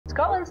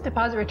Scotland's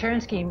deposit return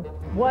scheme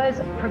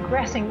was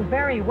progressing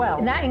very well,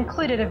 and that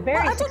included a very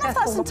I don't know if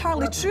that's successful...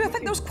 entirely true. I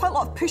think there was quite a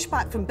lot of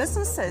pushback from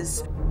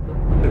businesses.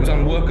 It was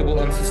unworkable,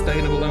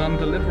 unsustainable and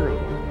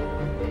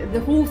undeliverable. The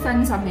whole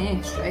thing's a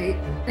mess, right?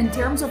 In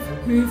terms of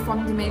who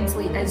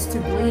fundamentally is to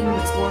blame,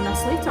 explore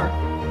this later.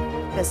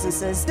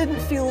 Businesses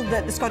didn't feel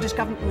that the Scottish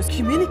Government was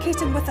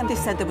communicating with them. They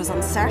said there was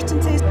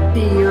uncertainty.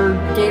 Their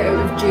get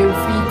out of jail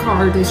free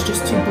card is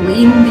just to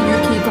blame the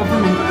UK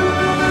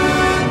government.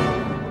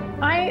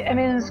 I am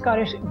in the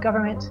Scottish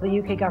Government. The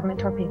UK Government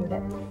torpedoed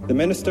it. The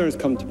Minister has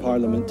come to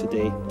Parliament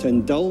today to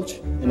indulge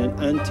in an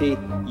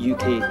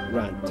anti-UK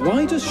rant.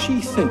 Why does she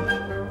think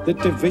that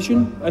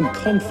division and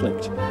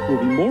conflict will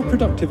be more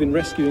productive in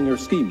rescuing her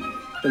scheme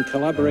than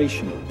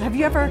collaboration? Have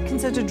you ever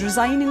considered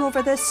resigning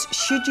over this?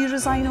 Should you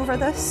resign over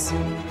this?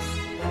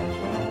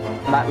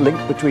 That link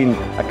between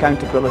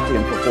accountability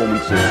and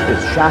performance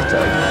is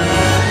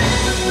shattered.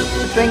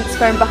 The drinks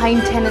firm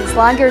behind Tennent's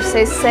Lager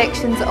says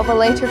sections of a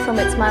letter from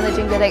its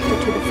managing director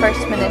to the First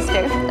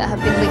Minister that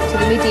have been leaked to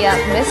the media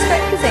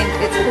misrepresent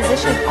its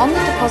position on the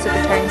deposit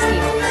return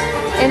scheme.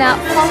 In a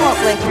follow-up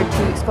letter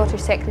to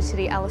Scottish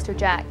Secretary Alistair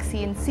Jack,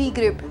 C&C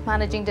Group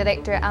Managing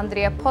Director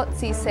Andrea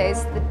Pozzi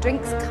says the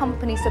drinks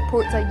company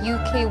supports a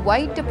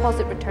UK-wide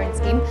deposit return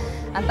scheme,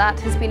 and that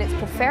has been its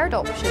preferred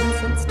option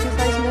since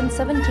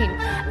 2017.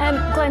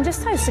 Glenn,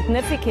 just how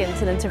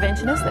significant an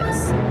intervention is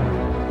this?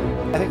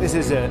 I think this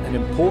is an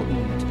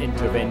important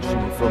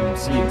intervention from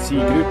C&C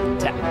Group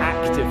to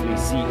actively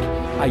seek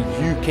a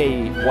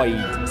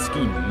UK-wide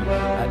scheme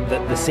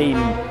that the same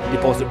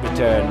deposit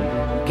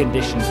return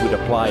conditions would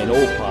apply in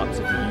all parts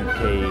of the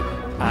UK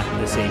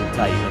at the same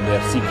time, and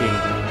they're seeking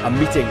a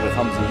meeting with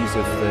Humza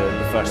Yousaf,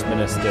 the First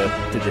Minister,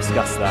 to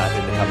discuss that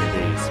in the coming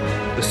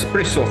days. The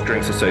British Soft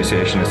Drinks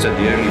Association has said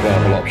the only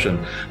viable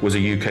option was a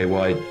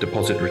UK-wide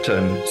deposit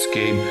return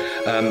scheme.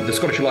 The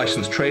Scottish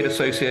Licensed Trade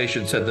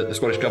Association said that the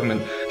Scottish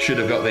Government should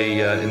have got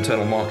the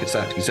Internal Markets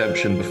Act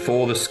exemption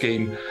before the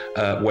scheme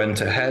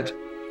went ahead.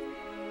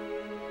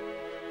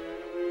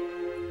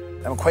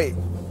 I'm quite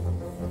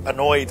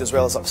annoyed as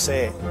well as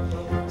upset.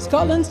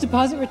 Scotland's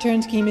deposit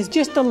return scheme is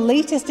just the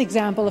latest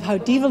example of how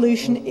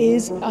devolution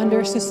is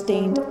under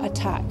sustained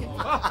attack.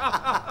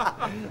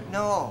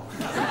 No.